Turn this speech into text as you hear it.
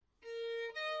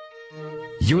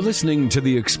You're listening to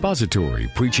the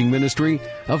expository preaching ministry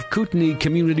of Kootenai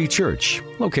Community Church,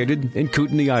 located in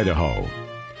Kootenai, Idaho.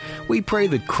 We pray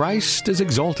that Christ is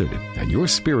exalted and your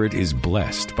spirit is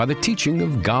blessed by the teaching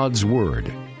of God's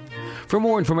Word. For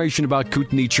more information about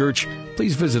Kootenai Church,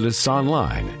 please visit us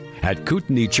online at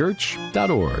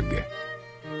kootenaichurch.org.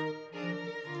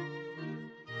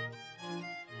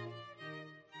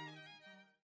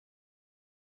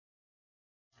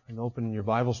 And open your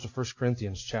Bibles to 1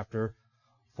 Corinthians chapter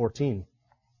 14.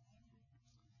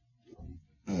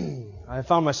 I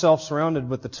found myself surrounded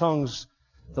with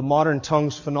the modern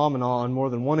tongues phenomena on more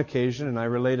than one occasion, and I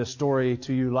relayed a story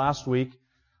to you last week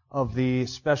of the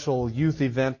special youth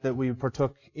event that we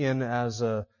partook in as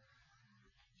a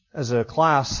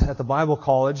class at the Bible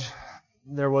College.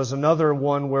 There was another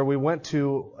one where we went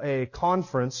to a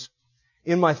conference.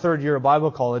 In my third year of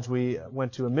Bible College, we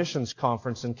went to a missions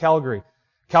conference in Calgary.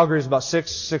 Calgary is about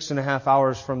 6.5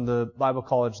 hours from the Bible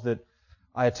college that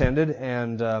I attended,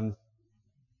 and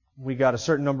we got a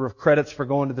certain number of credits for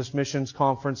going to this missions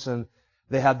conference, and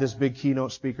they had this big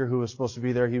keynote speaker who was supposed to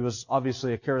be there. He was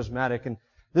obviously a charismatic, and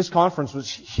this conference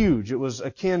was huge. It was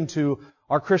akin to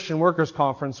our Christian Workers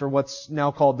Conference, or what's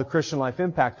now called the Christian Life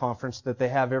Impact Conference that they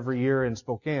have every year in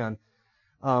Spokane.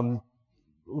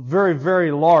 Very,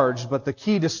 very large, but the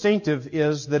key distinctive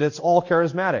is that it's all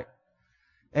charismatic.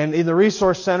 And in the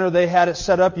Resource Center, they had it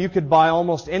set up. You could buy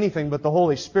almost anything but the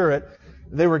Holy Spirit.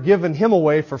 They were giving Him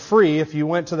away for free. If you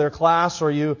went to their class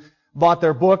or you bought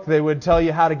their book, they would tell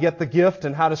you how to get the gift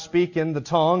and how to speak in the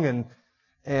tongue.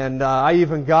 And I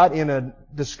even got in a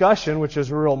discussion, which is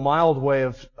a real mild way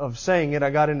of saying it. I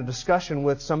got in a discussion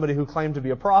with somebody who claimed to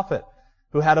be a prophet,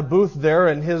 who had a booth there,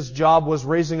 and his job was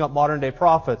raising up modern day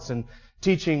prophets and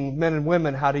teaching men and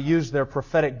women how to use their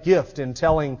prophetic gift in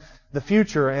telling the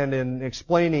future and in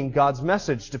explaining God's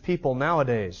message to people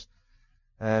nowadays.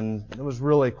 And it was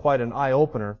really quite an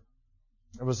eye-opener.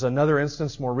 There was another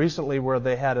instance more recently where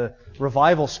they had a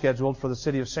revival scheduled for the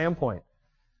city of Sandpoint.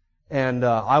 And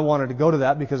I wanted to go to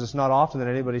that because it's not often that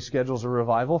anybody schedules a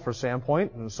revival for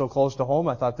Sandpoint. And it was so close to home,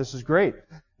 I thought this is great.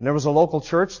 And there was a local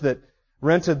church that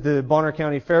rented the Bonner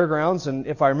County Fairgrounds, and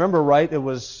if I remember right, it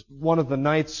was one of the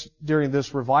nights during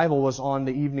this revival was on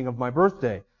the evening of my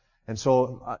birthday. And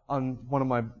so on one of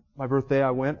my birthday, I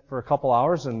went for a couple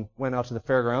hours and went out to the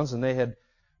fairgrounds, and they had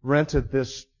rented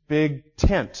this big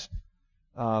tent,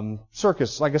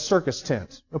 circus, like a circus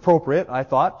tent. Appropriate, I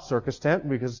thought, circus tent,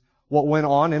 because what went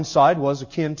on inside was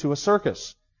akin to a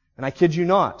circus. And I kid you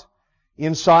not.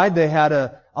 Inside they had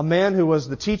a man who was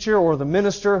the teacher or the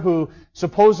minister who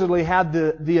supposedly had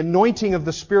the anointing of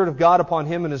the Spirit of God upon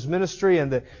him in his ministry,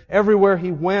 and that everywhere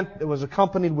he went it was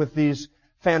accompanied with these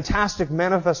fantastic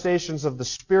manifestations of the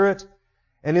Spirit.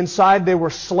 And inside they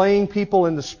were slaying people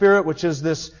in the Spirit, which is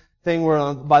this thing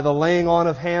where by the laying on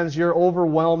of hands you're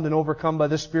overwhelmed and overcome by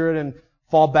the Spirit and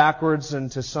fall backwards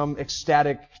into some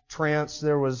ecstatic trance.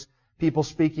 There was people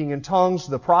speaking in tongues.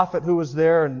 The prophet who was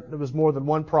there, and there was more than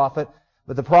one prophet,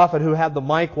 but the prophet who had the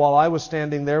mic while I was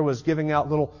standing there was giving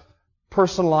out little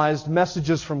personalized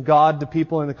messages from God to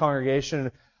people in the congregation.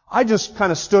 And I just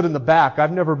kind of stood in the back.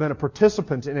 I've never been a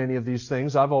participant in any of these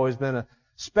things. I've always been a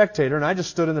spectator, and I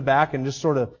just stood in the back and just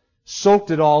sort of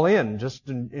soaked it all in, just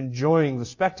enjoying the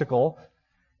spectacle.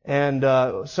 And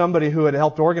somebody who had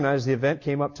helped organize the event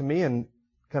came up to me and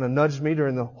kind of nudged me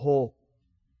during the whole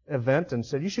event and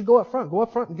said, "You should go up front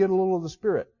and get a little of the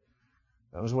Spirit."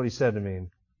 That was what he said to me. And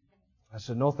I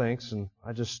said, "No thanks," and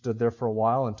I just stood there for a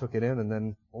while and took it in and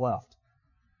then left.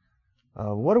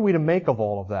 What are we to make of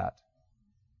all of that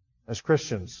as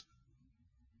Christians?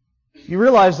 You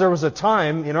realize there was a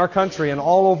time in our country and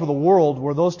all over the world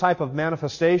where those type of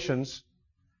manifestations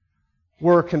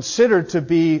were considered to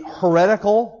be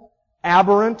heretical,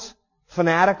 aberrant,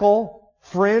 fanatical,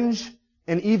 fringe,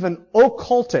 and even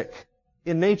occultic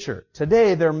in nature.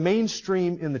 Today, they're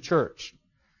mainstream in the church.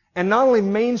 And not only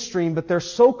mainstream, but they're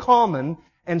so common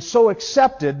and so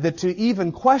accepted that to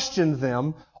even question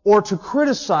them or to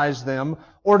criticize them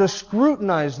or to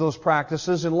scrutinize those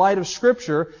practices in light of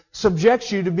Scripture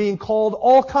subjects you to being called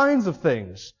all kinds of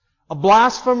things. A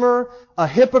blasphemer, a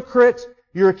hypocrite.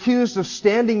 You're accused of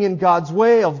standing in God's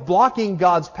way, of blocking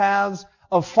God's paths,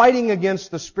 of fighting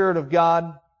against the Spirit of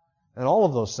God, and all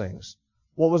of those things.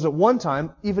 What was at one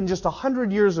time, even just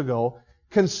 100 years ago,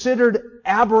 considered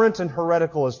aberrant and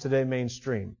heretical is today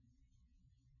mainstream.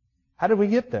 How did we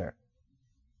get there?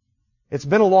 It's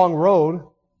been a long road.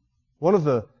 One of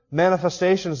the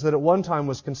manifestations that at one time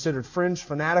was considered fringe,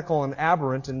 fanatical, and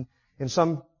aberrant, and in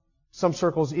some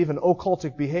circles even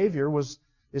occultic behavior is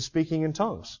speaking in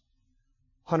tongues.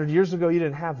 100 years ago, you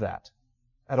didn't have that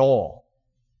at all.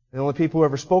 The only people who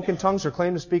ever spoke in tongues or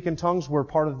claimed to speak in tongues were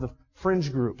part of the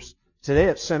fringe groups. Today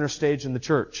it's center stage in the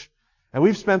church. And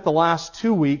we've spent the last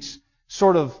 2 weeks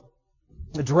sort of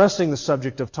addressing the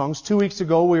subject of tongues. 2 weeks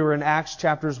ago we were in Acts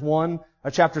chapter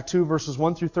 2 verses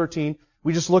 1 through 13.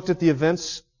 We just looked at the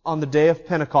events on the day of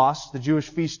Pentecost, the Jewish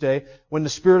feast day, when the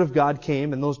Spirit of God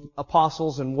came and those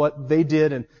apostles and what they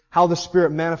did and how the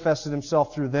Spirit manifested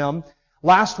Himself through them.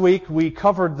 Last week we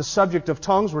covered the subject of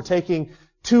tongues. We're taking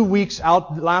 2 weeks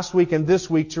out last week and this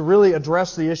week to really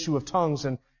address the issue of tongues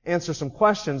and answer some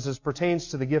questions as pertains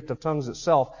to the gift of tongues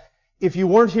itself. If you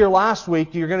weren't here last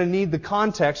week, you're going to need the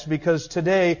context because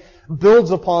today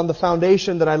builds upon the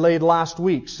foundation that I laid last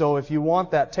week. So if you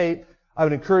want that tape, I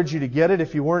would encourage you to get it.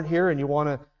 If you weren't here and you want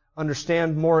to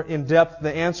understand more in depth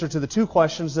the answer to the 2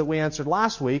 questions that we answered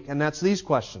last week, and that's these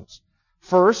questions.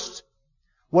 First,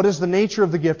 what is the nature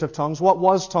of the gift of tongues? What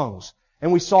was tongues?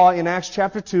 And we saw in Acts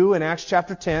chapter 2, in Acts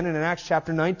chapter 10, and in Acts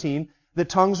chapter 19 that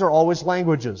tongues are always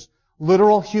languages.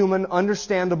 Literal, human,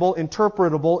 understandable,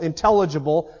 interpretable,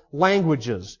 intelligible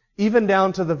languages, even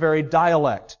down to the very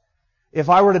dialect. If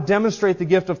I were to demonstrate the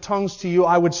gift of tongues to you,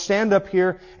 I would stand up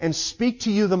here and speak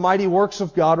to you the mighty works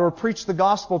of God or preach the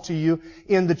gospel to you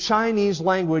in the Chinese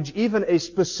language, even a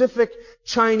specific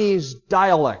Chinese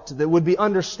dialect that would be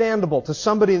understandable to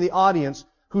somebody in the audience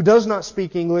who does not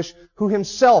speak English, who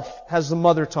himself has the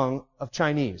mother tongue of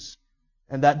Chinese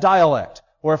and that dialect.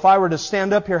 Or if I were to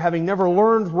stand up here having never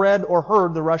learned, read, or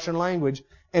heard the Russian language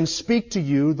and speak to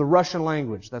you the Russian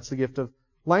language. That's the gift of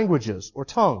languages or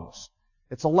tongues.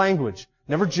 It's a language.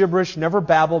 Never gibberish, never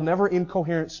babble, never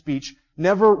incoherent speech,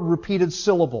 never repeated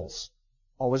syllables.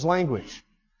 Always language.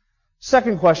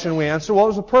 Second question we answer, what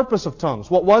was the purpose of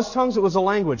tongues? What was tongues? It was a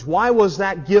language. Why was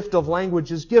that gift of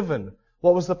languages given?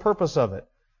 What was the purpose of it?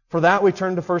 For that we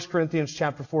turn to 1 Corinthians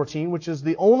chapter 14, which is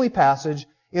the only passage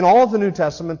in all of the New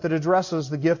Testament that addresses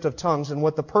the gift of tongues and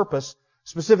what the purpose,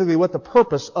 specifically what the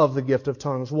purpose of the gift of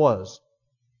tongues was.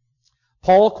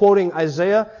 Paul, quoting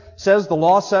Isaiah, says, the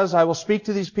law says, I will speak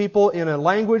to these people in a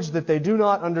language that they do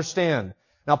not understand.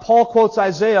 Now, Paul quotes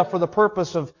Isaiah for the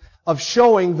purpose of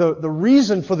showing the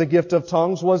reason for the gift of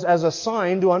tongues was as a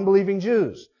sign to unbelieving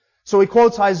Jews. So he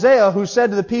quotes Isaiah, who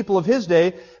said to the people of his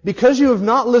day, because you have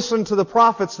not listened to the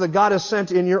prophets that God has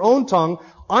sent in your own tongue,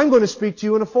 I'm going to speak to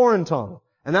you in a foreign tongue.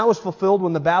 And that was fulfilled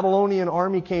when the Babylonian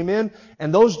army came in,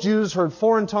 and those Jews heard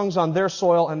foreign tongues on their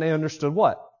soil, and they understood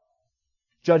what?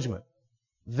 Judgment.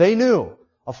 They knew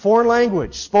a foreign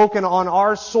language spoken on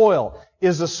our soil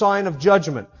is a sign of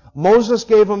judgment. Moses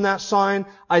gave them that sign,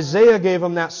 Isaiah gave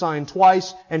them that sign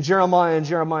twice, and Jeremiah in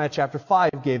Jeremiah chapter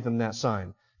 5 gave them that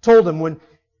sign. Told them when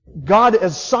God,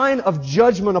 as sign of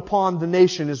judgment upon the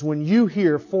nation, is when you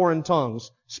hear foreign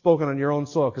tongues spoken on your own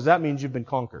soil, because that means you've been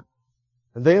conquered.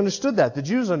 And they understood that. The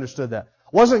Jews understood that.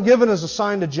 It wasn't given as a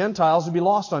sign to Gentiles to be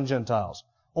lost on Gentiles.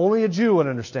 Only a Jew would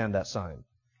understand that sign.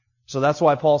 So that's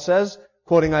why Paul says,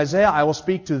 quoting Isaiah, I will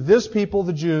speak to this people,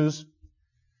 the Jews,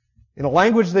 in a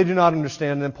language they do not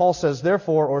understand. And then Paul says,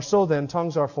 therefore, or so then,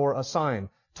 tongues are for a sign.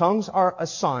 Tongues are a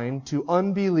sign to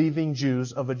unbelieving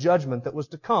Jews of a judgment that was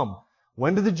to come.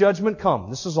 When did the judgment come?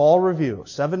 This is all review.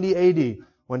 70 AD,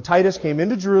 when Titus came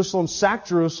into Jerusalem, sacked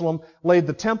Jerusalem, laid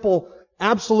the temple,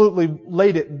 absolutely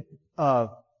laid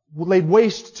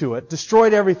waste to it,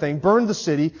 destroyed everything, burned the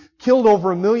city, killed over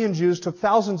 1 million Jews, took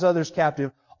thousands others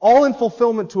captive, all in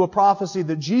fulfillment to a prophecy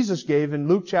that Jesus gave in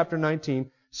Luke chapter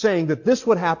 19, saying that this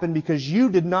would happen because you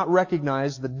did not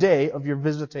recognize the day of your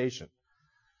visitation.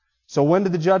 So when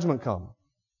did the judgment come?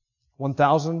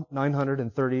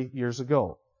 1,930 years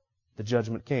ago. The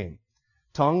judgment came.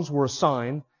 Tongues were a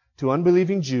sign to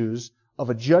unbelieving Jews of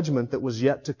a judgment that was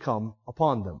yet to come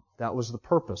upon them. That was the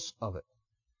purpose of it.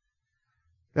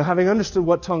 Now, having understood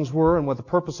what tongues were and what the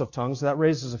purpose of tongues, that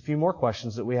raises a few more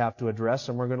questions that we have to address,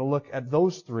 and we're going to look at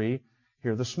those 3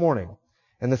 here this morning.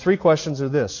 And the 3 questions are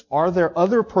this. Are there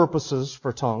other purposes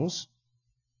for tongues?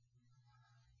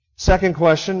 Second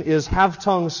question is, have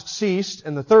tongues ceased?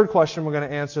 And the third question we're going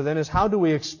to answer then is, how do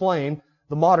we explain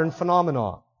the modern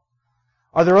phenomena?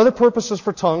 Are there other purposes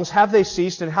for tongues? Have they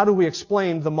ceased? And how do we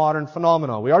explain the modern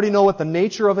phenomena? We already know what the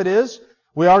nature of it is.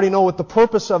 We already know what the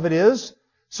purpose of it is.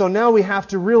 So now we have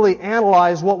to really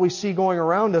analyze what we see going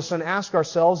around us and ask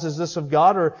ourselves, is this of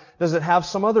God or does it have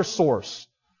some other source?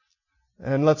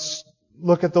 And let's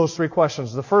look at those 3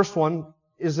 questions. The first one,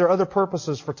 is there other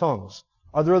purposes for tongues?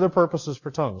 Are there other purposes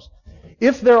for tongues?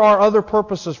 If there are other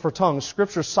purposes for tongues,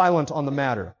 Scripture is silent on the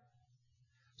matter.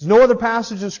 There's no other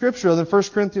passage in Scripture than 1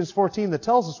 Corinthians 14 that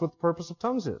tells us what the purpose of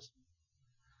tongues is.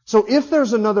 So if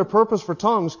there's another purpose for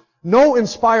tongues, no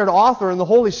inspired author and the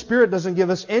Holy Spirit doesn't give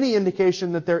us any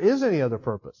indication that there is any other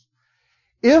purpose.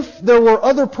 If there were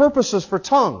other purposes for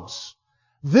tongues,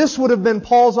 this would have been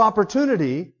Paul's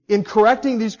opportunity in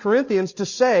correcting these Corinthians to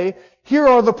say, here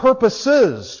are the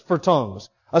purposes for tongues.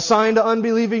 A sign to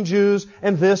unbelieving Jews,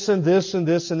 and this and this and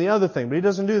this and the other thing. But he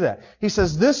doesn't do that. He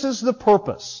says, this is the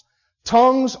purpose.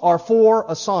 Tongues are for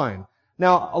a sign.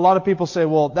 Now, a lot of people say,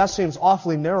 well, that seems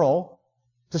awfully narrow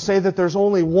to say that there's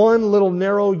only one little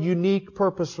narrow, unique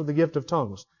purpose for the gift of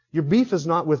tongues. Your beef is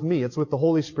not with me, it's with the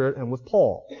Holy Spirit and with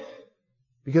Paul.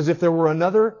 Because if there were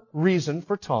another reason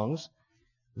for tongues,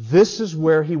 this is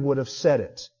where he would have said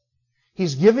it.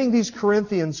 He's giving these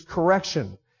Corinthians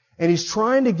correction, and he's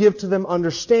trying to give to them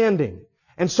understanding.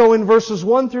 And so in verses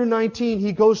 1 through 19,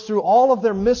 he goes through all of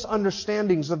their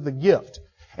misunderstandings of the gift.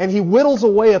 And he whittles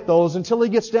away at those until he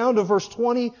gets down to verse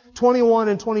 20, 21,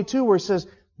 and 22, where he says,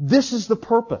 this is the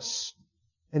purpose.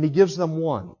 And he gives them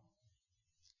one.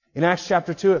 In Acts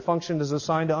chapter 2, it functioned as a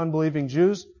sign to unbelieving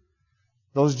Jews.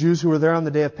 Those Jews who were there on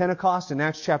the day of Pentecost. In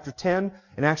Acts chapter 10,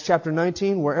 in Acts chapter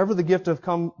 19, wherever the gift of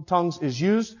tongues is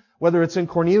used, whether it's in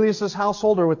Cornelius'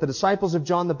 household or with the disciples of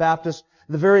John the Baptist,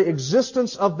 the very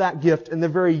existence of that gift and the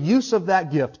very use of that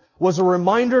gift was a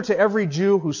reminder to every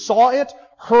Jew who saw it,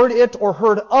 or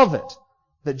heard of it,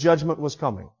 that judgment was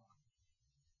coming.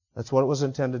 That's what it was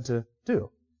intended to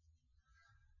do.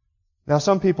 Now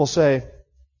some people say,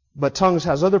 but tongues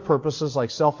has other purposes like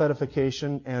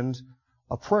self-edification and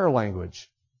a prayer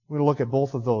language. We're going to look at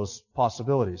both of those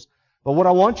possibilities. But what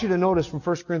I want you to notice from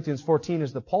 1 Corinthians 14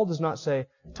 is that Paul does not say,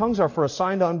 tongues are for a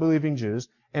sign to unbelieving Jews,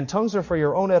 and tongues are for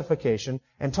your own edification,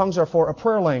 and tongues are for a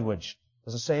prayer language.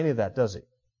 Doesn't say any of that, does he?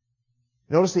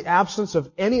 Notice the absence of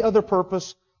any other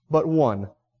purpose but one,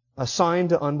 a sign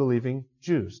to unbelieving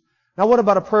Jews. Now what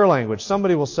about a prayer language?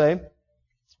 Somebody will say,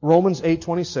 Romans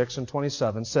 8:26 and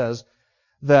 27 says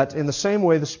that in the same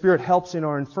way the Spirit helps in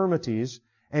our infirmities,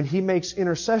 and He makes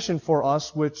intercession for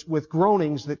us with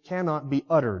groanings that cannot be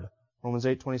uttered. Romans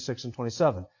 8:26 and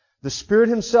 27. The Spirit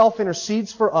Himself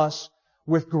intercedes for us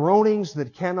with groanings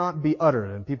that cannot be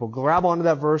uttered. And people grab onto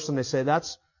that verse and they say,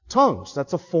 that's tongues.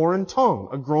 That's a foreign tongue,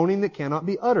 a groaning that cannot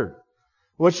be uttered.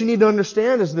 What you need to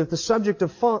understand is that the subject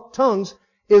of tongues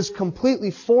is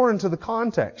completely foreign to the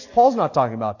context. Paul's not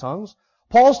talking about tongues.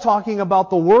 Paul's talking about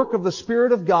the work of the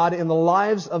Spirit of God in the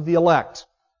lives of the elect.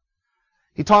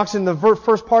 He talks in the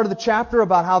first part of the chapter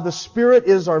about how the Spirit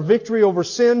is our victory over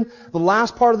sin. The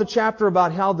last part of the chapter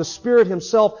about how the Spirit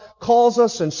Himself calls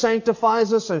us and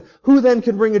sanctifies us, and who then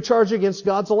can bring a charge against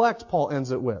God's elect, Paul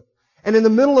ends it with. And in the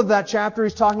middle of that chapter,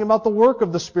 he's talking about the work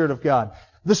of the Spirit of God.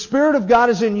 The Spirit of God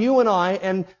is in you and I,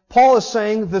 and Paul is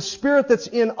saying the Spirit that's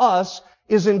in us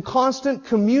is in constant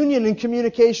communion and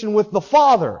communication with the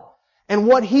Father. And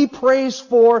what He prays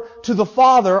for to the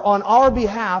Father on our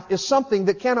behalf is something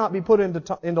that cannot be put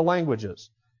into languages.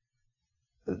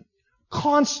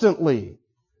 Constantly,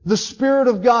 the Spirit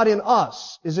of God in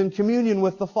us is in communion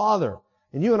with the Father.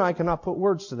 And you and I cannot put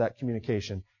words to that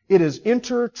communication. It is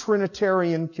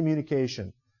inter-Trinitarian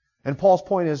communication. And Paul's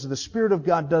point is the Spirit of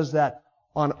God does that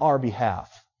on our behalf.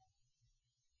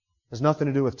 It has nothing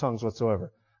to do with tongues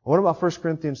whatsoever. What about 1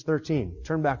 Corinthians 13?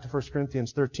 Turn back to 1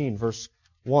 Corinthians 13, verse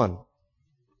 1.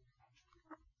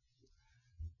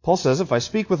 Paul says, if I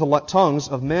speak with the tongues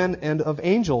of men and of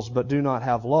angels, but do not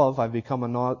have love, I become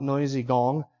a noisy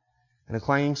gong and a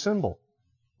clanging cymbal.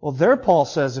 Well, there Paul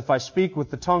says, if I speak with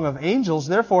the tongue of angels,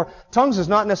 therefore, tongues is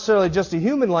not necessarily just a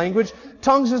human language.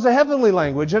 Tongues is a heavenly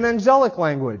language, an angelic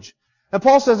language. And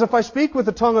Paul says, if I speak with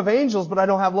the tongue of angels, but I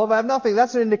don't have love, I have nothing.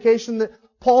 That's an indication that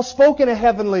Paul spoke in a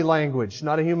heavenly language,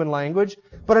 not a human language,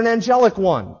 but an angelic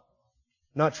one.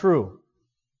 Not true.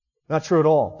 Not true at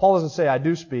all. Paul doesn't say, I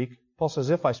do speak. Paul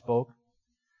says, if I spoke.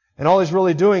 And all he's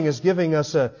really doing is giving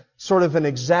us a sort of an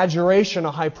exaggeration,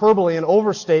 a hyperbole, an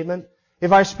overstatement.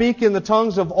 If I speak in the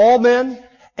tongues of all men,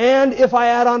 and if I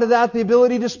add onto that the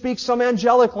ability to speak some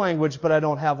angelic language, but I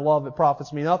don't have love, it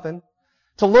profits me nothing.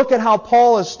 To look at how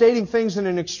Paul is stating things in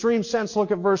an extreme sense,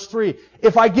 look at verse 3.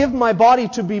 If I give my body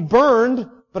to be burned,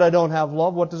 but I don't have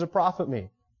love, what does it profit me?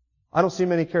 I don't see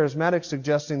many charismatics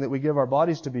suggesting that we give our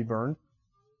bodies to be burned.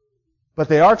 But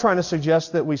they are trying to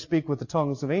suggest that we speak with the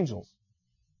tongues of angels.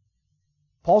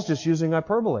 Paul's just using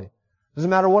hyperbole. Doesn't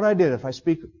matter what I did. If I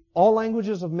speak all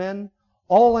languages of men,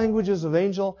 all languages of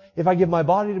angel, if I give my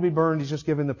body to be burned, he's just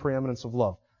giving the preeminence of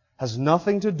love. Has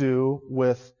nothing to do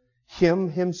with him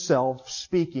himself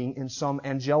speaking in some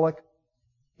angelic,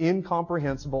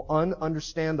 incomprehensible,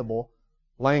 ununderstandable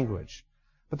language.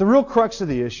 But the real crux of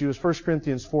the issue is 1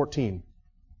 Corinthians 14,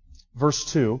 verse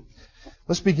 2.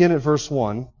 Let's begin at verse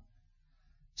 1.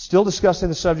 Still discussing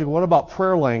the subject, what about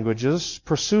prayer languages?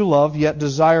 Pursue love, yet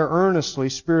desire earnestly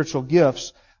spiritual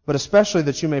gifts, but especially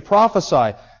that you may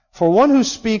prophesy. For one who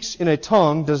speaks in a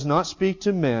tongue does not speak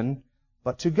to men,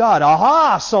 but to God.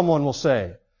 Aha, someone will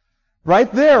say.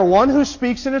 Right there, one who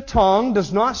speaks in a tongue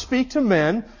does not speak to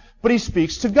men, but he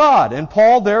speaks to God. And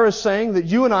Paul there is saying that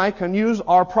you and I can use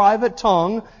our private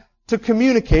tongue to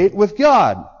communicate with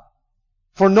God.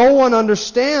 For no one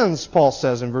understands, Paul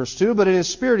says in verse 2, but in his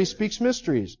spirit he speaks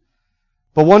mysteries.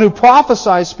 But one who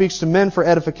prophesies speaks to men for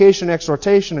edification,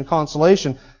 exhortation, and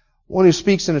consolation. One who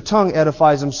speaks in a tongue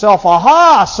edifies himself.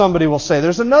 Aha, somebody will say.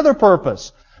 There's another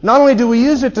purpose. Not only do we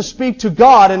use it to speak to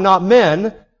God and not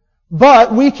men,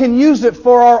 but we can use it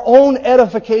for our own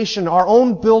edification, our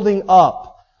own building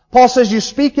up. Paul says you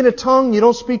speak in a tongue, you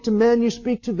don't speak to men, you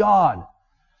speak to God.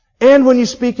 And when you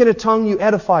speak in a tongue, you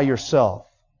edify yourself.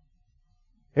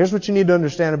 Here's what you need to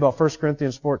understand about 1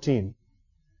 Corinthians 14.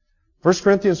 1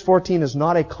 Corinthians 14 is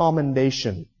not a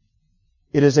commendation.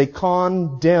 It is a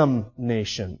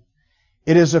condemnation.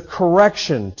 It is a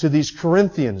correction to these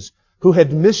Corinthians who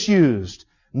had misused,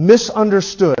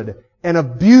 misunderstood, and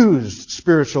abused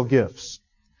spiritual gifts.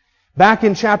 Back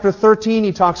in chapter 13,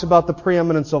 he talks about the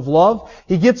preeminence of love.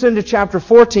 He gets into chapter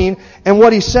 14, and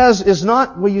what he says is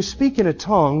not, when you speak in a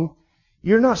tongue,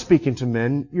 you're not speaking to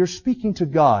men, you're speaking to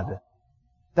God.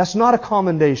 That's not a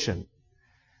commendation.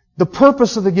 The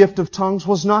purpose of the gift of tongues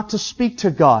was not to speak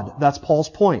to God. That's Paul's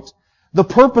point. The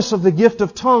purpose of the gift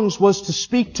of tongues was to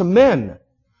speak to men.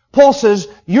 Paul says,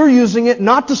 you're using it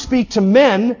not to speak to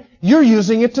men, you're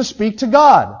using it to speak to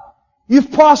God.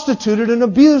 You've prostituted and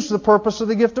abused the purpose of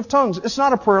the gift of tongues. It's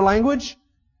not a prayer language.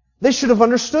 They should have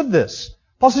understood this.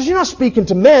 Paul says, you're not speaking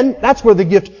to men. That's where the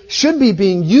gift should be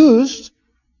being used.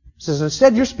 He says,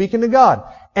 instead, you're speaking to God.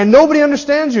 And nobody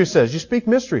understands you, he says. You speak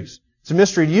mysteries. It's a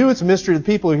mystery to you. It's a mystery to the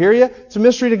people who hear you. It's a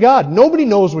mystery to God. Nobody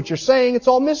knows what you're saying. It's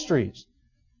all mysteries.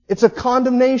 It's a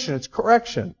condemnation. It's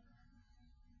correction.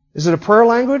 Is it a prayer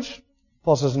language?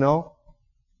 Paul says, no.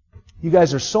 You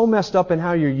guys are so messed up in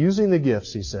how you're using the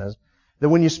gifts, he says, that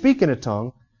when you speak in a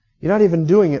tongue, you're not even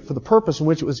doing it for the purpose in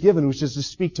which it was given, which is to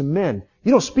speak to men.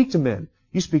 You don't speak to men.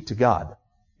 You speak to God.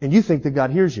 And you think that God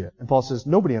hears you. And Paul says,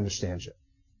 nobody understands you.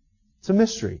 It's a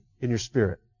mystery in your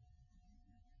spirit.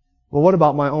 Well, what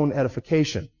about my own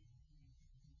edification?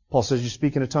 Paul says, you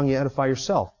speak in a tongue, you edify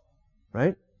yourself.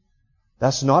 Right?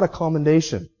 That's not a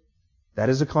commendation. That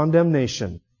is a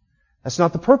condemnation. That's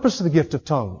not the purpose of the gift of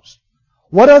tongues.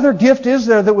 What other gift is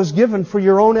there that was given for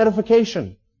your own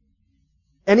edification?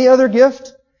 Any other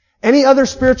gift? Any other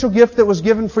spiritual gift that was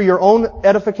given for your own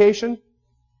edification?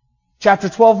 Chapter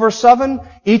 12, verse 7,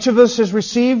 each of us has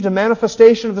received a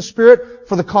manifestation of the Spirit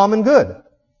for the common good.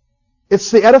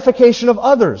 It's the edification of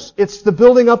others. It's the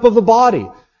building up of the body.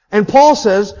 And Paul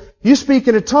says, you speak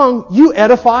in a tongue, you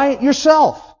edify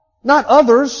yourself, not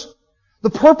others. The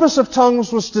purpose of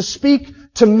tongues was to speak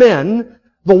to men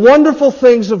the wonderful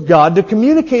things of God, to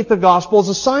communicate the gospel as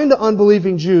a sign to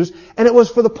unbelieving Jews, and it was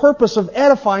for the purpose of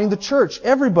edifying the church,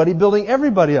 everybody, building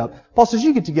everybody up. Paul says,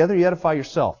 you get together, you edify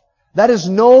yourself. That is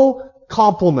no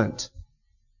compliment.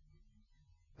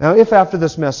 Now, if after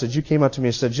this message you came up to me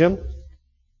and said, Jim,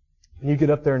 can you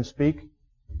get up there and speak?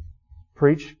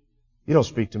 Preach? You don't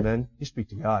speak to men, you speak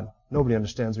to God. Nobody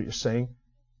understands what you're saying.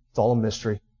 It's all a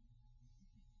mystery.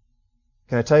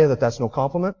 Can I tell you that that's no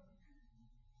compliment?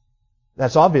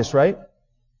 That's obvious, right?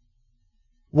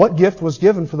 What gift was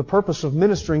given for the purpose of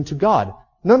ministering to God?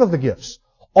 None of the gifts.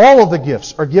 All of the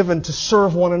gifts are given to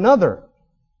serve one another.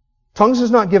 Tongues is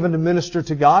not given to minister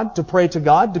to God, to pray to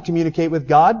God, to communicate with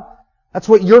God. That's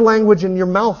what your language and your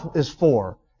mouth is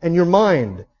for, and your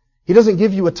mind. He doesn't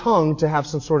give you a tongue to have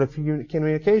some sort of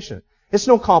communication. It's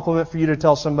no compliment for you to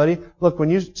tell somebody, look, when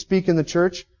you speak in the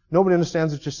church, nobody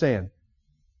understands what you're saying.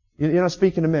 You're not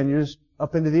speaking to men, you're just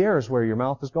up into the air is where your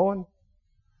mouth is going.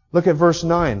 Look at verse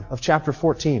 9 of chapter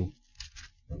 14.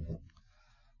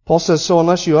 Paul says, so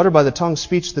unless you utter by the tongue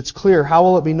speech that's clear, how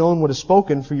will it be known what is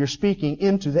spoken? For you're speaking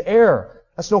into the air.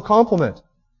 That's no compliment.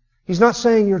 He's not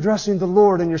saying you're addressing the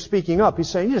Lord and you're speaking up. He's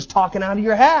saying you're just talking out of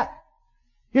your hat.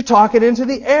 You're talking into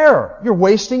the air. You're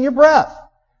wasting your breath.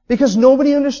 Because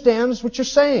nobody understands what you're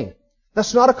saying.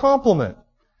 That's not a compliment.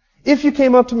 If you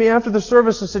came up to me after the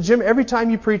service and said, Jim, every time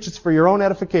you preach, it's for your own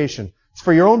edification. It's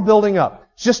for your own building up.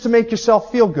 It's just to make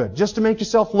yourself feel good. Just to make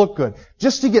yourself look good.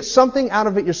 Just to get something out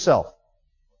of it yourself.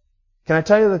 Can I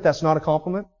tell you that that's not a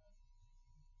compliment?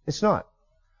 It's not.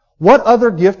 What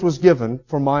other gift was given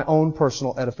for my own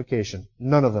personal edification?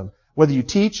 None of them. Whether you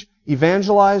teach,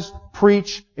 evangelize,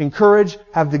 preach, encourage,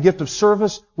 have the gift of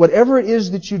service, whatever it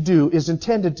is that you do is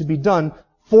intended to be done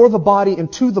for the body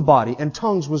and to the body, and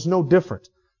tongues was no different.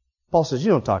 Paul says,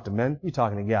 you don't talk to men, you're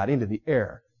talking to God, into the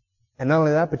air. And not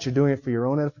only that, but you're doing it for your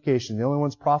own edification. The only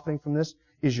ones profiting from this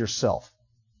is yourself.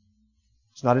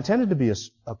 It's not intended to be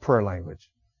a prayer language.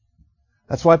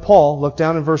 That's why Paul, look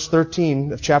down in verse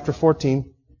 13 of chapter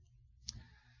 14,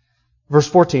 verse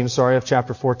 14, of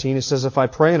chapter 14, he says, if I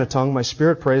pray in a tongue, my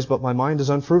spirit prays, but my mind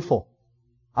is unfruitful.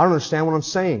 I don't understand what I'm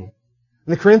saying.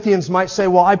 And the Corinthians might say,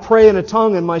 well, I pray in a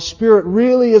tongue and my spirit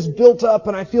really is built up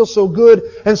and I feel so good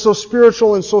and so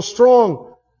spiritual and so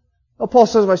strong. Well, Paul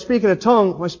says, if I speak in a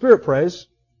tongue, my spirit prays.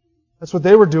 That's what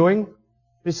they were doing.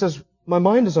 He says, my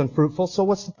mind is unfruitful, so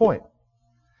what's the point?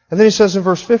 And then he says in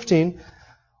verse 15,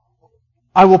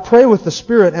 I will pray with the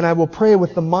Spirit and I will pray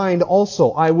with the mind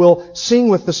also. I will sing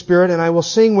with the Spirit and I will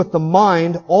sing with the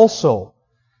mind also.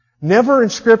 Never in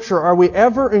Scripture are we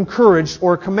ever encouraged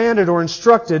or commanded or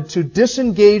instructed to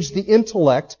disengage the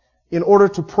intellect in order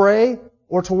to pray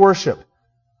or to worship.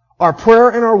 Our prayer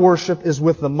and our worship is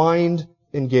with the mind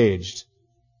engaged.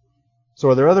 So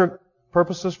are there other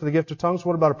purposes for the gift of tongues?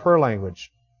 What about a prayer language?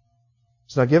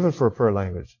 It's not given for a prayer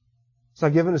language. It's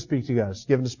not given to speak to God. It's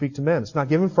given to speak to men. It's not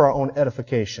given for our own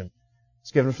edification.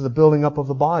 It's given for the building up of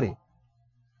the body.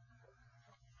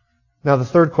 Now the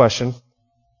third question,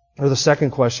 or the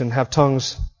second question, have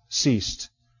tongues ceased?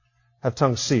 Have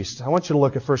tongues ceased? I want you to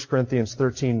look at 1 Corinthians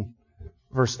 13,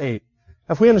 verse 8.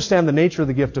 If we understand the nature of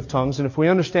the gift of tongues, and if we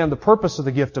understand the purpose of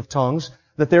the gift of tongues,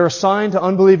 that they're a sign to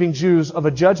unbelieving Jews of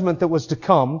a judgment that was to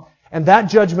come, and that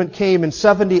judgment came in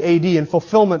 70 AD in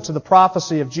fulfillment to the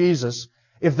prophecy of Jesus,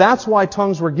 if that's why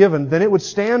tongues were given, then it would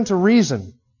stand to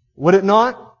reason, would it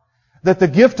not, that the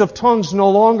gift of tongues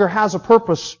no longer has a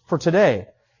purpose for today.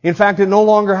 In fact, it no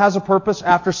longer has a purpose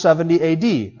after 70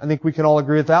 AD. I think we can all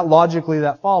agree with that. Logically,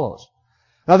 that follows.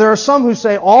 Now, there are some who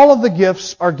say all of the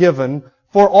gifts are given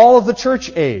for all of the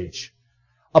church age.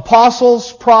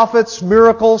 Apostles, prophets,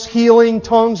 miracles, healing,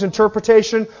 tongues,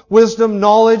 interpretation, wisdom,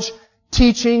 knowledge,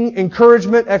 teaching,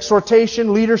 encouragement,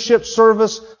 exhortation, leadership,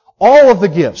 service. All of the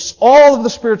gifts, all of the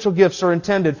spiritual gifts are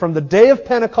intended from the day of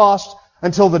Pentecost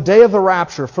until the day of the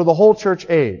rapture for the whole church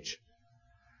age.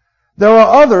 There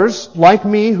are others, like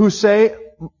me, who say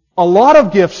a lot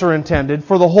of gifts are intended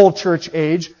for the whole church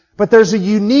age, but there's a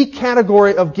unique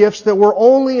category of gifts that were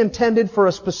only intended for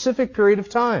a specific period of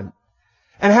time.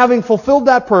 And having fulfilled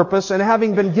that purpose and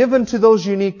having been given to those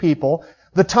unique people,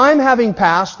 the time having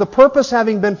passed, the purpose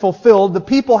having been fulfilled, the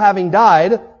people having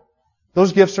died,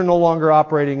 those gifts are no longer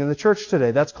operating in the church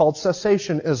today. That's called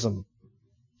cessationism.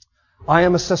 I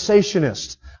am a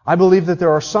cessationist. I believe that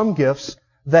there are some gifts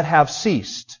that have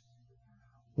ceased.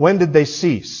 When did they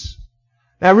cease?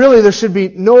 Now really there should be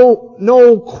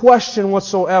no question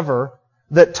whatsoever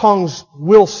that tongues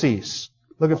will cease.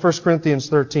 Look at 1 Corinthians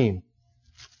 13.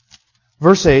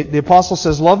 Verse 8, the apostle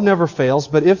says, love never fails,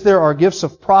 but if there are gifts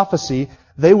of prophecy,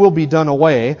 they will be done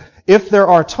away. If there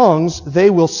are tongues, they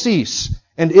will cease.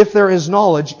 And if there is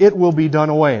knowledge, it will be done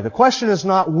away. The question is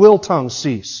not, will tongues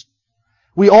cease?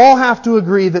 We all have to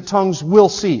agree that tongues will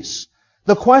cease.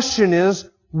 The question is,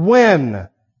 when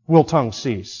will tongues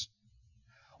cease?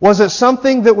 Was it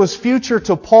something that was future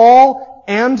to Paul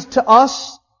and to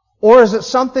us? Or is it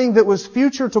something that was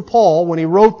future to Paul when he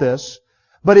wrote this,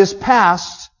 but is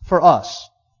past for us?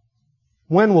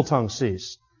 When will tongues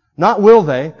cease? Not will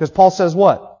they, because Paul says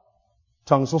what?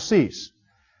 Tongues will cease.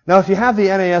 Now if you have the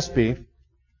NASB,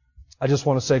 I just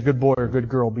want to say good boy or good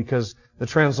girl because the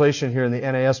translation here in the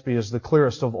NASB is the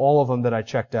clearest of all of them that I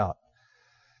checked out.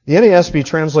 The NASB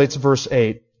translates verse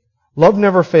 8, love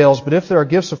never fails, but if there are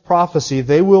gifts of prophecy,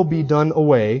 they will be done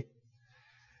away.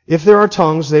 If there are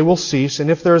tongues, they will cease, and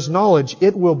if there is knowledge,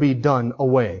 it will be done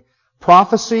away.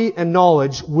 Prophecy and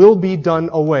knowledge will be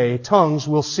done away. Tongues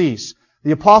will cease.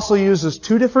 The apostle uses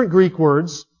two different Greek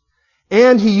words,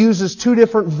 and he uses two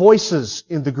different voices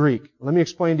in the Greek. Let me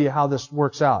explain to you how this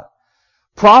works out.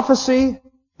 Prophecy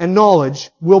and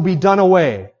knowledge will be done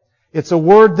away. It's a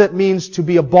word that means to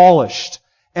be abolished.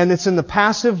 And it's in the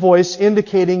passive voice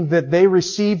indicating that they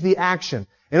receive the action.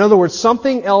 In other words,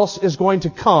 something else is going to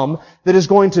come that is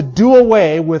going to do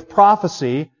away with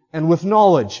prophecy and with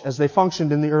knowledge as they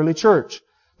functioned in the early church.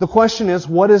 The question is,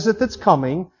 what is it that's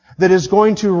coming that is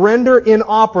going to render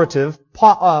inoperative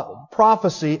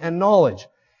prophecy and knowledge?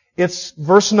 It's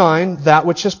verse 9, that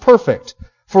which is perfect.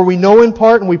 For we know in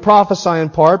part and we prophesy in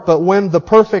part, but when the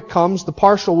perfect comes, the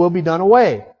partial will be done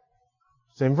away.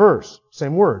 Same verse,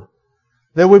 same word.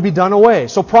 They will be done away.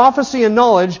 So prophecy and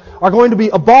knowledge are going to be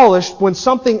abolished when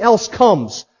something else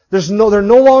comes. They're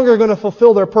no longer going to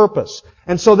fulfill their purpose.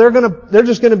 And so they're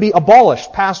just going to be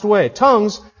abolished, passed away.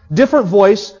 Tongues, different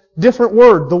voice, different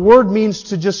word. The word means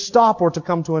to just stop or to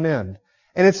come to an end.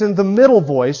 And it's in the middle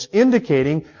voice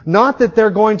indicating not that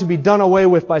they're going to be done away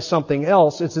with by something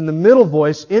else. It's in the middle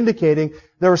voice indicating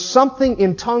there is something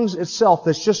in tongues itself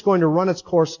that's just going to run its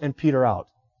course and peter out.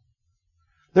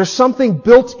 There's something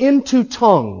built into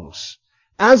tongues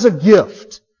as a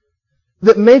gift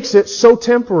that makes it so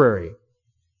temporary.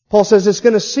 Paul says it's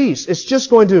going to cease. It's just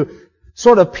going to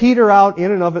sort of peter out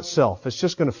in and of itself. It's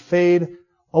just going to fade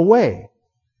away.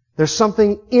 There's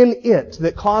something in it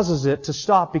that causes it to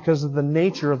stop because of the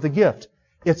nature of the gift.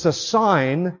 It's a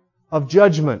sign of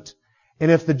judgment. And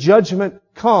if the judgment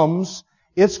comes,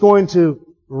 it's going to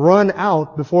run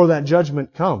out before that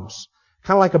judgment comes.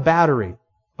 Kind of like a battery.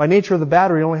 By nature of the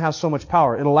battery, it only has so much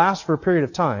power. It'll last for a period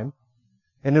of time,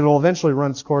 and it'll eventually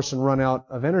run its course and run out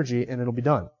of energy, and it'll be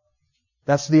done.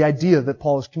 That's the idea that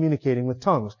Paul is communicating with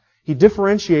tongues. He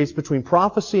differentiates between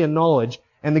prophecy and knowledge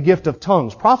and the gift of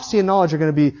tongues. Prophecy and knowledge are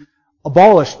going to be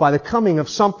abolished by the coming of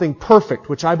something perfect,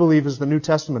 which I believe is the New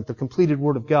Testament, the completed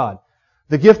Word of God.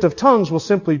 The gift of tongues will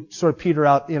simply sort of peter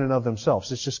out in and of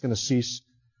themselves. It's just going to cease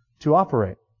to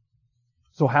operate.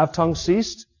 So have tongues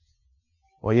ceased?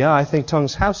 Well, yeah, I think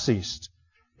tongues have ceased.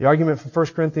 The argument from 1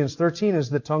 Corinthians 13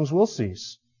 is that tongues will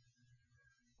cease.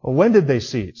 Well, when did they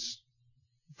cease?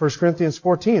 1 Corinthians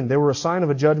 14, they were a sign of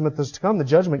a judgment that's to come. The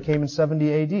judgment came in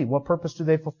 70 AD. What purpose do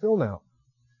they fulfill now?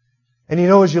 And you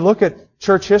know, as you look at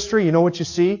church history, you know what you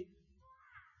see?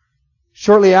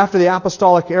 Shortly after the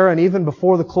apostolic era and even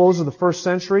before the close of the first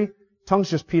century, tongues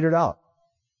just petered out.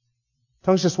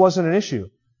 Tongues just wasn't an issue.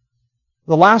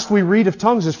 The last we read of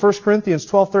tongues is 1 Corinthians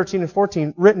 12, 13, and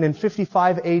 14, written in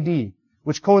 55 AD,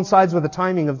 which coincides with the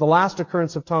timing of the last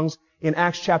occurrence of tongues in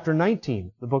Acts chapter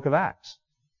 19, the book of Acts.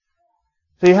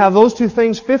 So you have those two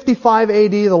things, 55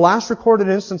 AD, the last recorded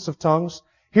instance of tongues.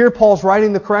 Here Paul's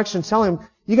writing the correction, telling them,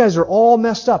 you guys are all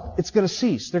messed up. It's going to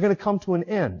cease. They're going to come to an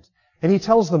end. And he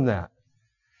tells them that.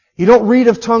 You don't read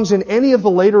of tongues in any of the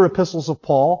later epistles of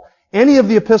Paul, any of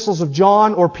the epistles of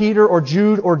John or Peter or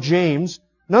Jude or James.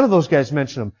 None of those guys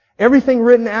mention them. Everything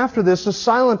written after this is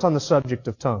silent on the subject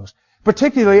of tongues.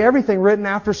 Particularly everything written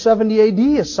after 70 AD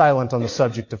is silent on the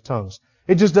subject of tongues.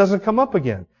 It just doesn't come up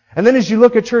again. And then as you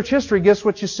look at church history, guess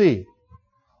what you see?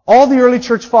 All the early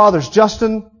church fathers,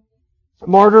 Justin,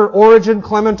 Martyr, Origen,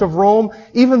 Clement of Rome,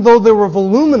 even though there were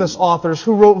voluminous authors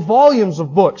who wrote volumes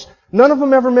of books, none of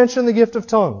them ever mentioned the gift of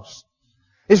tongues.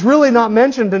 It's really not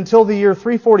mentioned until the year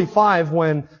 345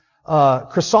 when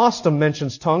Chrysostom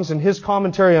mentions tongues. In his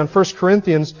commentary on 1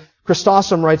 Corinthians,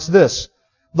 Chrysostom writes this,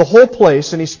 the whole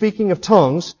place, and he's speaking of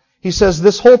tongues, he says,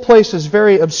 this whole place is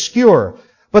very obscure,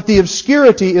 but the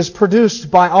obscurity is produced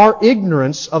by our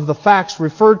ignorance of the facts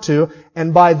referred to,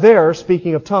 and by their,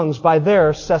 speaking of tongues, by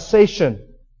their cessation.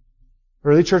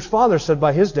 Early church fathers said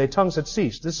by his day tongues had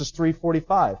ceased. This is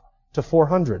 345 to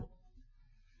 400.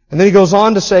 And then he goes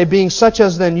on to say, being such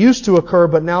as then used to occur,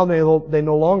 but now they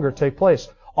no longer take place.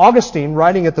 Augustine,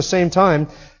 writing at the same time,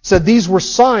 said these were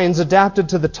signs adapted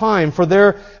to the time, for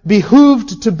there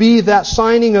behooved to be that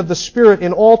signing of the Spirit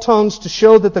in all tongues to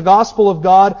show that the gospel of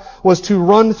God was to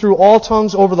run through all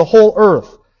tongues over the whole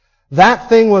earth. That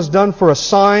thing was done for a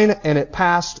sign, and it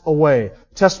passed away.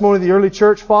 Testimony of the early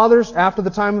church fathers, after the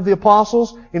time of the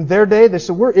apostles, in their day, they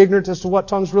said, we're ignorant as to what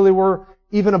tongues really were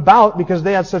even about, because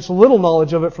they had such little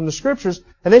knowledge of it from the Scriptures,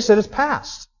 and they said it's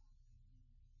past.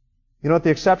 You know what the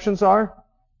exceptions are?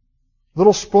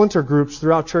 Little splinter groups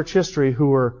throughout church history who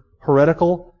were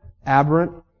heretical,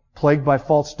 aberrant, plagued by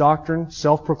false doctrine,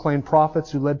 self-proclaimed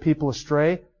prophets who led people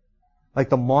astray, like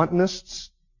the Montanists,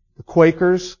 the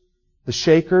Quakers, the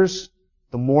Shakers,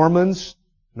 the Mormons,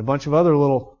 and a bunch of other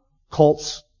little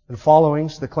cults and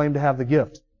followings that claim to have the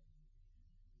gift.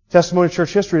 Testimony of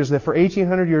church history is that for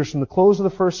 1800 years, from the close of the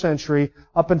first century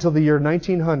up until the year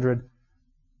 1900,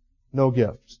 no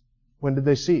gift. When did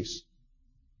they cease?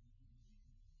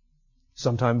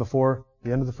 Sometime before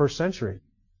the end of the first century.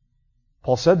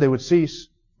 Paul said they would cease,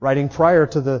 writing prior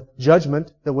to the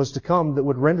judgment that was to come that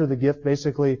would render the gift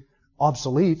basically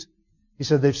obsolete. He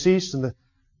said they've ceased, and the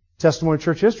testimony of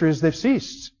church history is they've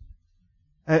ceased.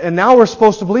 And now we're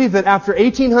supposed to believe that after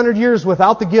 1800 years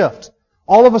without the gift,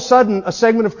 all of a sudden a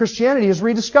segment of Christianity has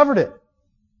rediscovered it.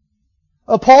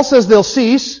 Paul says they'll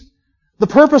cease. The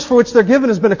purpose for which they're given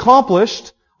has been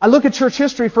accomplished. I look at church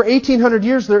history, for 1800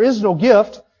 years there is no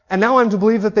gift. And now I'm to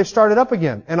believe that they've started up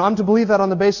again. And I'm to believe that on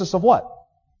the basis of what?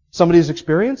 Somebody's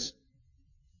experience?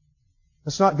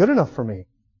 That's not good enough for me.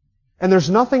 And there's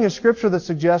nothing in Scripture that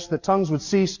suggests that tongues would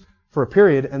cease for a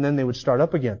period and then they would start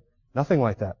up again. Nothing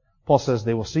like that. Paul says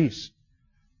they will cease.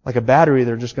 Like a battery,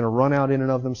 they're just going to run out in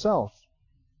and of themselves.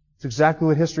 It's exactly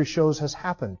what history shows has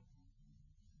happened.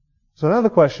 So now the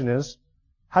question is,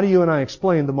 how do you and I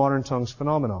explain the modern tongues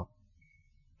phenomenon?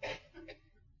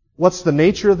 What's the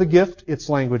nature of the gift? Its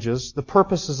languages. The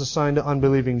purpose is assigned to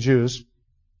unbelieving Jews.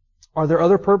 Are there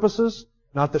other purposes?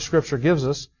 Not that Scripture gives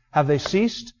us. Have they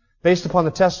ceased? Based upon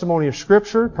the testimony of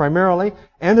Scripture, primarily,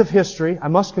 and of history, I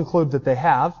must conclude that they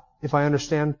have, if I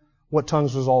understand what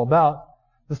tongues was all about.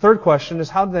 The third question is,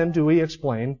 how then do we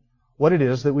explain what it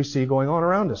is that we see going on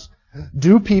around us?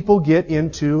 Do people get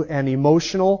into an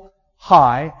emotional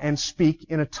high and speak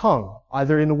in a tongue,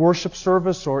 either in a worship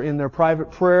service or in their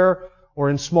private prayer or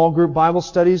in small group Bible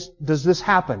studies? Does this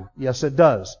happen? Yes, it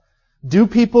does. Do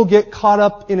people get caught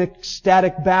up in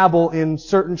ecstatic babble in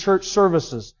certain church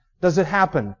services? Does it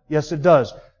happen? Yes, it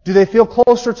does. Do they feel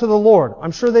closer to the Lord?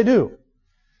 I'm sure they do.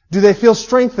 Do they feel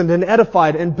strengthened and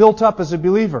edified and built up as a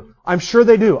believer? I'm sure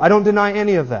they do. I don't deny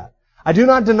any of that. I do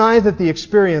not deny that the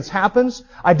experience happens.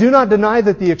 I do not deny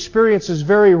that the experience is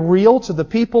very real to the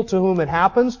people to whom it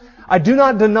happens. I do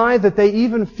not deny that they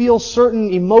even feel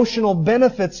certain emotional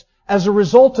benefits as a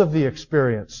result of the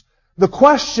experience. The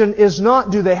question is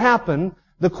not, do they happen?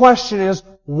 The question is,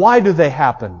 why do they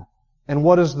happen? And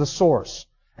what is the source?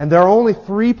 And there are only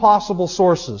three possible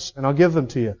sources, and I'll give them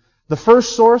to you. The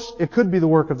first source, it could be the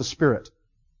work of the Spirit.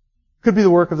 It could be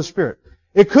the work of the Spirit.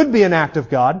 It could be an act of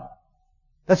God.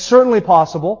 That's certainly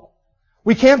possible.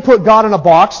 We can't put God in a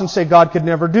box and say God could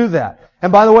never do that.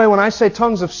 And by the way, when I say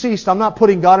tongues have ceased, I'm not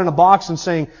putting God in a box and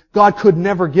saying God could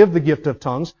never give the gift of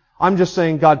tongues. I'm just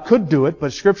saying God could do it,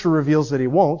 but Scripture reveals that He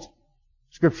won't.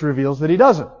 Scripture reveals that He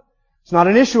doesn't. It's not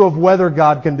an issue of whether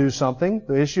God can do something.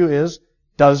 The issue is,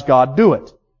 does God do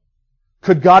it?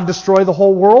 Could God destroy the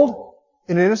whole world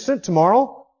in an instant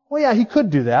tomorrow? Well, yeah, He could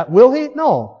do that. Will He?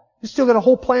 No. He's still got a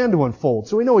whole plan to unfold,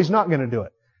 so we know He's not going to do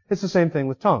it. It's the same thing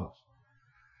with tongues.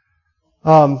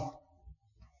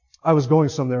 I was going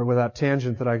somewhere with that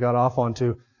tangent that I got off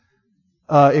onto.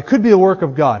 It could be the work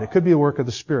of God. It could be the work of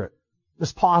the Spirit.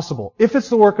 It's possible. If it's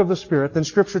the work of the Spirit, then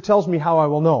Scripture tells me how I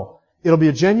will know. It'll be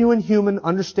a genuine, human,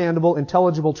 understandable,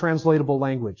 intelligible, translatable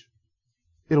language.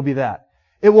 It'll be that.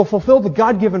 It will fulfill the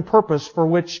God-given purpose for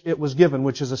which it was given,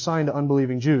 which is assigned to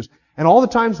unbelieving Jews. And all the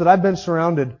times that I've been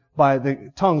surrounded by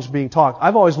the tongues being talked,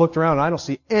 I've always looked around and I don't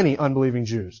see any unbelieving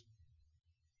Jews.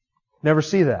 Never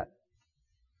see that.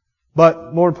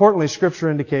 But more importantly, Scripture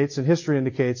indicates and history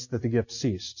indicates that the gift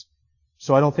ceased.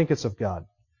 So I don't think it's of God.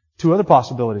 Two other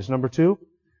possibilities. Number two,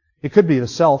 it could be the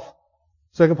self.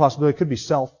 Second possibility, it could be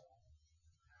self.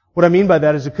 What I mean by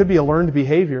that is it could be a learned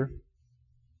behavior.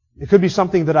 It could be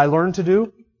something that I learned to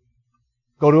do.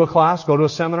 Go to a class, go to a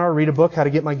seminar, read a book, how to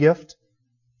get my gift.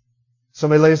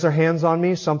 Somebody lays their hands on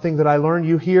me, something that I learned.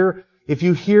 If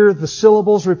you hear the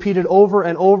syllables repeated over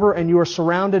and over and you are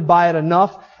surrounded by it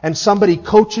enough and somebody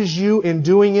coaches you in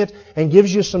doing it and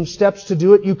gives you some steps to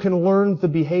do it, you can learn the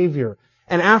behavior.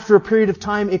 And after a period of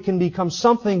time, it can become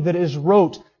something that is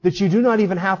rote, that you do not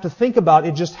even have to think about.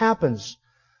 It just happens.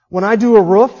 When I do a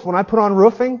roof, when I put on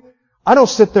roofing, I don't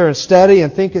sit there and study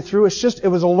and think it through. It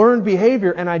was a learned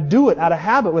behavior and I do it out of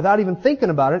habit without even thinking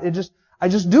about it. I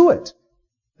just do it.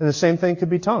 And the same thing could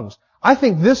be tongues. I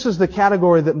think this is the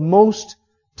category that most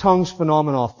tongues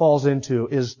phenomena falls into,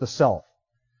 is the self.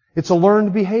 It's a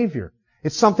learned behavior.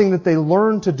 It's something that they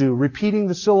learn to do, repeating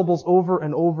the syllables over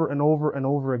and over and over and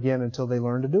over again until they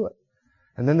learn to do it.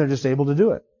 And then they're just able to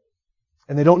do it.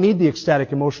 And they don't need the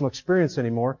ecstatic emotional experience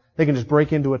anymore. They can just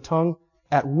break into a tongue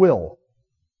at will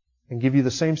and give you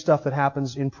the same stuff that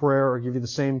happens in prayer or give you the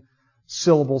same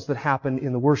syllables that happen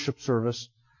in the worship service.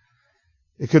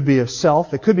 It could be a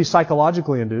self. It could be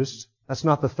psychologically induced. That's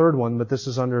not the third one, but this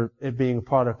is under it being a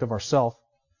product of our self.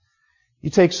 You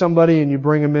take somebody and you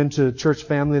bring them into church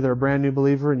family, they're a brand new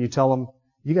believer, and you tell them,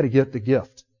 you got to get the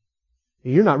gift.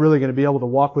 You're not really going to be able to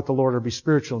walk with the Lord or be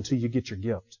spiritual until you get your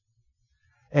gift.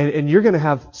 And you're going to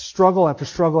have struggle after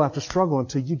struggle after struggle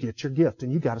until you get your gift.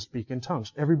 And you got to speak in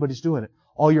tongues. Everybody's doing it.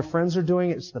 All your friends are doing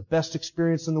it. It's the best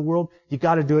experience in the world. You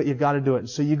got to do it. You got to do it. And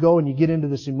so you go and you get into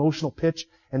this emotional pitch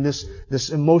and this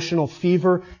emotional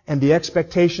fever, and the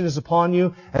expectation is upon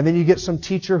you. And then you get some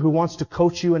teacher who wants to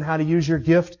coach you in how to use your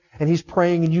gift, and he's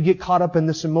praying, and you get caught up in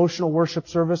this emotional worship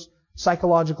service.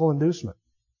 Psychological inducement.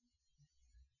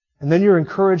 And then you're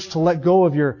encouraged to let go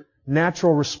of your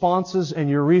natural responses and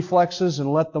your reflexes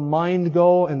and let the mind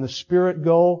go and the spirit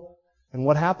go. And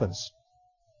what happens?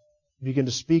 You begin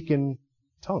to speak in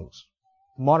tongues.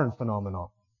 Modern phenomenon.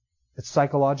 It's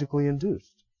psychologically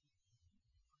induced.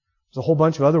 There's a whole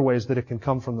bunch of other ways that it can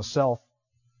come from the self.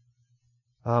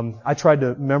 I tried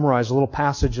to memorize a little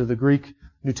passage of the Greek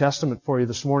New Testament for you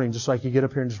this morning, just so I could get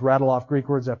up here and just rattle off Greek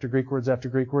words after Greek words after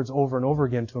Greek words over and over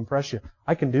again to impress you.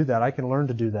 I can do that. I can learn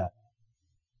to do that.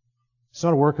 It's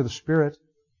not a work of the Spirit.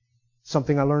 It's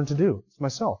something I learned to do. It's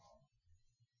myself.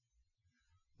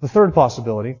 The third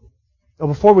possibility.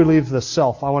 Before we leave the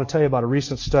self, I want to tell you about a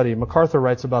recent study. MacArthur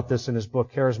writes about this in his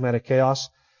book, Charismatic Chaos.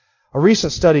 A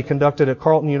recent study conducted at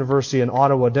Carleton University in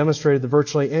Ottawa demonstrated that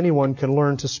virtually anyone can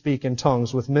learn to speak in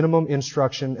tongues with minimum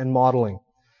instruction and modeling.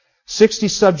 60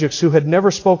 subjects who had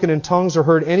never spoken in tongues or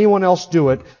heard anyone else do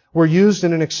it were used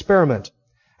in an experiment.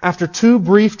 After 2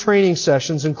 brief training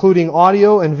sessions, including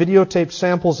audio and videotaped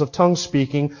samples of tongue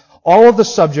speaking, all of the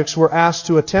subjects were asked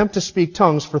to attempt to speak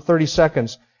tongues for 30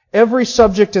 seconds. Every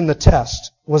subject in the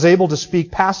test was able to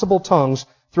speak passable tongues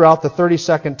throughout the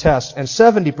 30-second test, and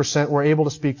 70% were able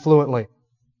to speak fluently.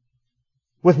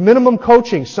 With minimum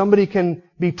coaching, somebody can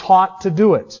be taught to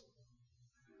do it.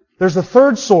 There's a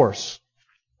third source,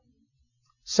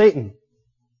 Satan.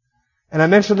 And I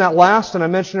mentioned that last, and I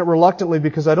mentioned it reluctantly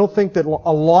because I don't think that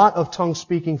a lot of tongue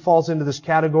speaking falls into this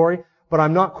category, but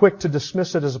I'm not quick to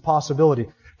dismiss it as a possibility.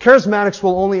 Charismatics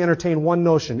will only entertain one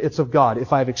notion. It's of God.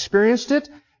 If I've experienced it,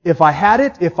 if I had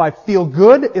it, if I feel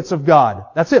good, it's of God.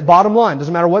 That's it. Bottom line.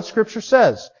 Doesn't matter what Scripture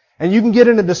says. And you can get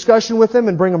in a discussion with them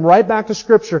and bring them right back to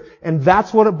Scripture, and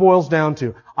that's what it boils down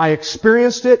to. I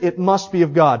experienced it. It must be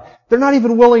of God. They're not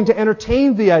even willing to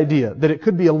entertain the idea that it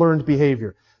could be a learned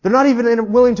behavior. They're not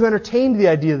even willing to entertain the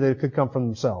idea that it could come from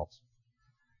themselves.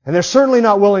 And they're certainly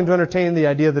not willing to entertain the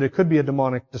idea that it could be a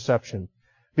demonic deception.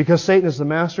 Because Satan is the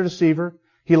master deceiver.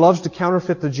 He loves to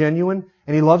counterfeit the genuine,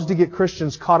 and he loves to get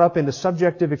Christians caught up into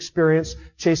subjective experience,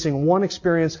 chasing one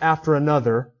experience after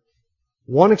another,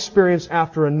 without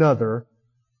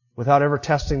ever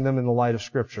testing them in the light of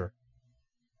Scripture.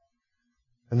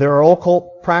 And there are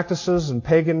occult practices and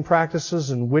pagan practices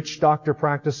and witch doctor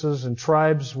practices and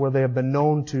tribes where they have been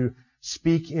known to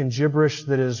speak in gibberish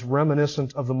that is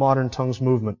reminiscent of the modern tongues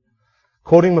movement.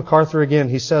 Quoting MacArthur again,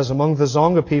 he says, among the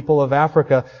Zonga people of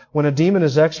Africa, when a demon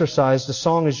is exorcised, the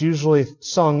song is usually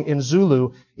sung in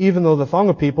Zulu, even though the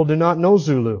Thonga people do not know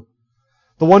Zulu.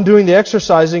 The one doing the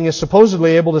exorcising is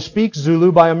supposedly able to speak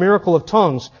Zulu by a miracle of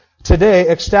tongues. Today,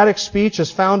 ecstatic speech is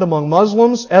found among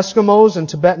Muslims, Eskimos, and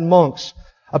Tibetan monks.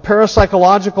 A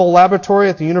parapsychological laboratory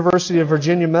at the University of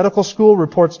Virginia Medical School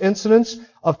reports incidents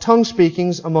of tongue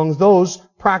speakings among those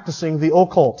practicing the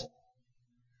occult.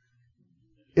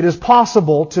 It is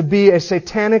possible to be a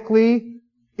satanically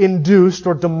induced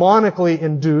or demonically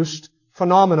induced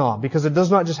phenomenon because it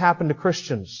does not just happen to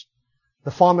Christians.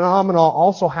 The phenomenon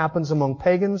also happens among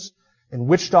pagans and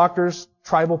witch doctors,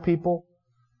 tribal people.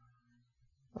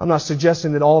 I'm not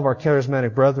suggesting that all of our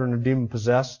charismatic brethren are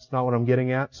demon-possessed. It's not what I'm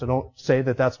getting at, so don't say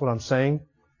that that's what I'm saying.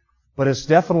 But it's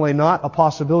definitely not a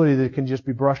possibility that it can just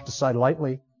be brushed aside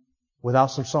lightly without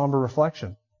some somber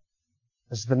reflection.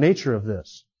 It's the nature of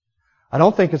this. I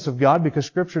don't think it's of God because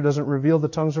Scripture doesn't reveal the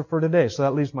tongues are for today. So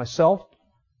that leaves myself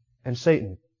and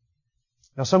Satan.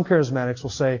 Now some charismatics will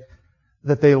say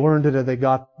that they learned it or they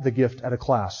got the gift at a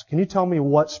class. Can you tell me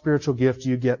what spiritual gift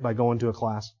you get by going to a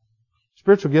class?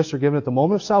 Spiritual gifts are given at the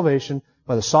moment of salvation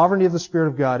by the sovereignty of the Spirit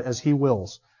of God as He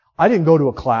wills. I didn't go to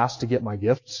a class to get my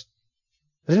gifts.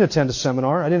 I didn't attend a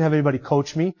seminar. I didn't have anybody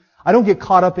coach me. I don't get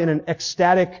caught up in an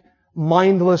ecstatic,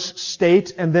 mindless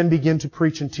state and then begin to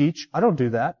preach and teach. I don't do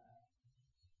that.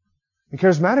 And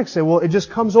charismatics say, well, it just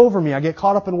comes over me. I get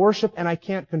caught up in worship and I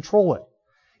can't control it.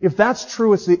 If that's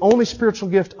true, it's the only spiritual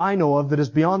gift I know of that is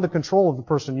beyond the control of the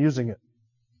person using it.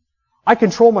 I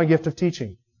control my gift of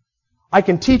teaching. I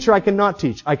can teach or I cannot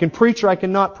teach. I can preach or I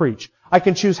cannot preach. I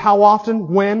can choose how often,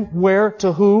 when, where,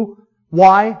 to who,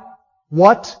 why,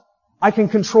 what. I can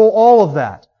control all of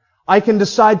that. I can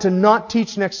decide to not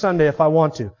teach next Sunday if I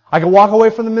want to. I can walk away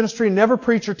from the ministry and never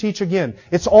preach or teach again.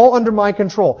 It's all under my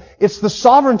control. It's the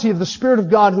sovereignty of the Spirit of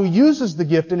God who uses the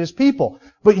gift in His people.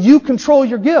 But you control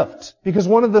your gift because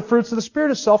one of the fruits of the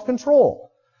Spirit is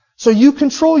self-control. So you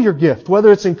control your gift,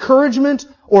 whether it's encouragement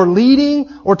or leading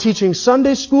or teaching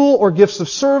Sunday school or gifts of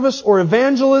service or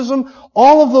evangelism.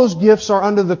 All of those gifts are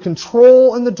under the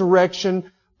control and the direction,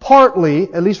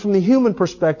 partly, at least from the human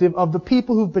perspective, of the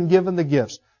people who've been given the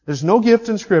gifts. There's no gift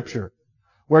in Scripture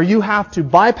where you have to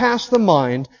bypass the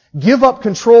mind, give up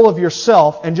control of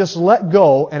yourself, and just let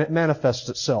go, and it manifests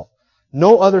itself.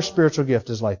 No other spiritual gift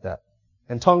is like that.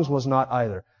 And tongues was not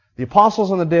either. The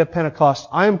apostles on the day of Pentecost,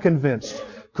 I am convinced,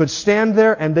 could stand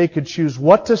there and they could choose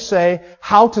what to say,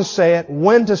 how to say it,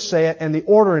 when to say it, and the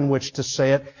order in which to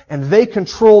say it, and they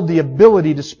controlled the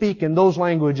ability to speak in those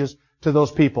languages to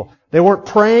those people. They weren't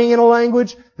praying in a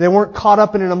language. They weren't caught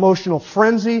up in an emotional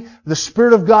frenzy. The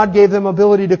Spirit of God gave them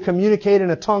ability to communicate in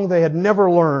a tongue they had never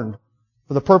learned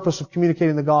for the purpose of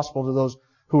communicating the gospel to those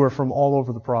who were from all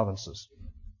over the provinces.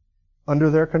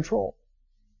 Under their control.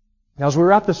 Now as we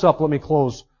wrap this up, let me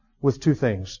close with two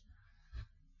things.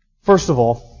 First of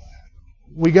all,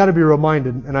 we got to be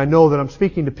reminded, and I know that I'm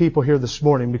speaking to people here this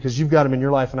morning because you've got them in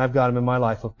your life and I've got them in my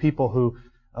life, of people who,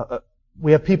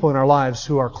 we have people in our lives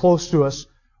who are close to us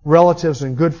relatives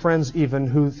and good friends even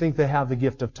who think they have the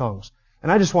gift of tongues.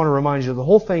 And I just want to remind you, the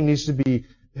whole thing needs to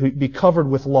be covered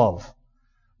with love.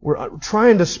 We're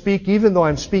trying to speak, even though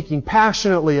I'm speaking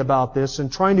passionately about this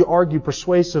and trying to argue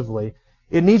persuasively,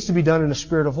 it needs to be done in a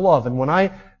spirit of love. And when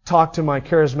I talk to my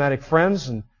charismatic friends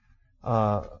and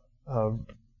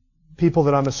people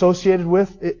that I'm associated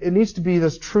with, it needs to be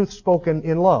this truth spoken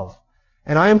in love.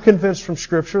 And I am convinced from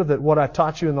Scripture that what I've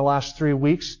taught you in the last 3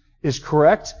 weeks is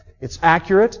correct. It's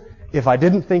accurate. If I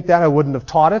didn't think that, I wouldn't have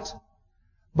taught it.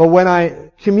 But when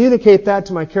I communicate that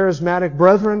to my charismatic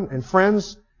brethren and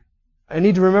friends, I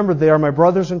need to remember they are my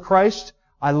brothers in Christ.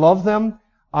 I love them.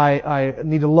 I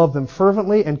need to love them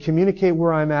fervently and communicate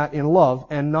where I'm at in love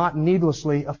and not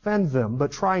needlessly offend them,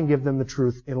 but try and give them the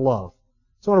truth in love.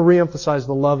 So I want to reemphasize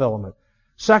the love element.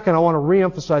 Second, I want to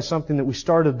reemphasize something that we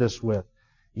started this with.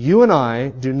 You and I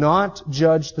do not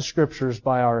judge the Scriptures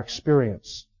by our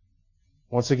experience.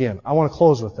 Once again, I want to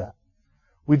close with that.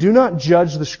 We do not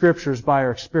judge the Scriptures by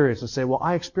our experience and say, well,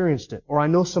 I experienced it, or I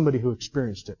know somebody who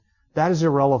experienced it. That is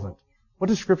irrelevant. What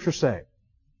does Scripture say?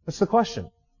 That's the question.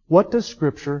 What does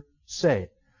Scripture say?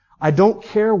 I don't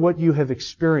care what you have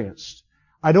experienced.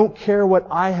 I don't care what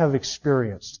I have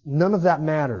experienced. None of that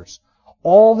matters.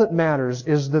 All that matters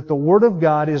is that the Word of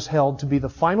God is held to be the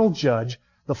final judge,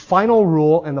 the final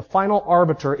rule, and the final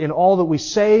arbiter in all that we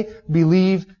say,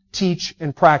 believe, teach,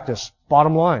 and practice.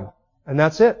 Bottom line. And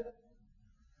that's it.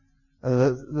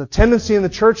 The tendency in the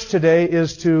church today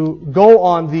is to go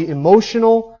on the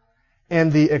emotional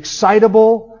and the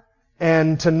excitable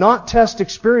and to not test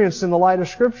experience in the light of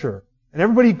Scripture. And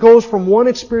everybody goes from one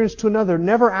experience to another,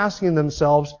 never asking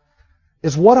themselves,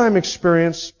 is what I'm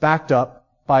experiencing backed up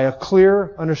by a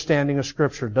clear understanding of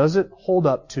Scripture? Does it hold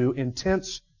up to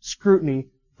intense scrutiny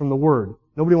from the Word?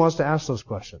 Nobody wants to ask those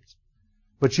questions.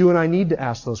 But you and I need to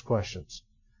ask those questions.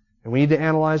 And we need to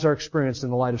analyze our experience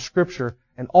in the light of Scripture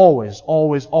and always,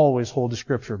 always, always hold to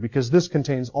Scripture, because this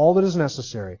contains all that is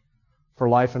necessary for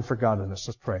life and for godliness.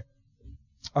 Let's pray.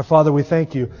 Our Father, we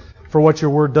thank you for what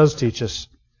your Word does teach us.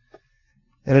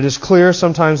 And it is clear,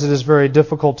 sometimes it is very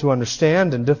difficult to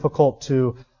understand and difficult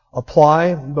to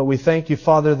apply, but we thank you,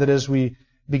 Father, that as we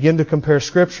begin to compare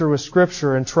Scripture with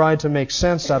Scripture and try to make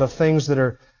sense out of things that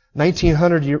are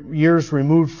 1900 years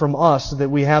removed from us, that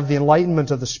we have the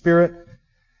enlightenment of the Spirit.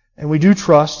 And we do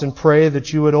trust and pray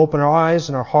that you would open our eyes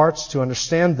and our hearts to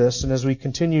understand this. And as we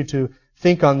continue to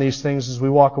think on these things as we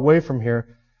walk away from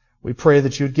here, we pray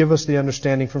that you would give us the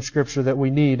understanding from Scripture that we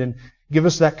need, and give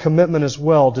us that commitment as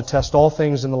well to test all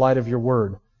things in the light of your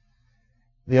Word.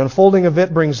 The unfolding of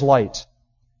it brings light,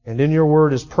 and in your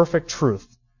Word is perfect truth,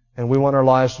 and we want our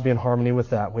lives to be in harmony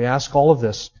with that. We ask all of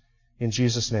this in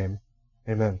Jesus' name.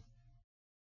 Amen.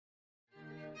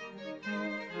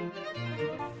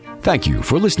 Thank you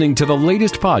for listening to the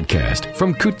latest podcast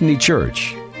from Kootenai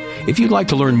Church. If you'd like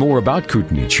to learn more about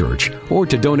Kootenai Church or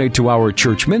to donate to our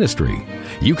church ministry,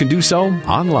 you can do so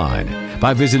online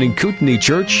by visiting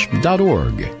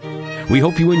kootenaichurch.org. We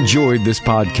hope you enjoyed this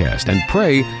podcast and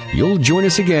pray you'll join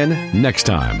us again next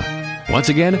time. Once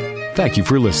again, thank you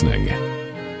for listening.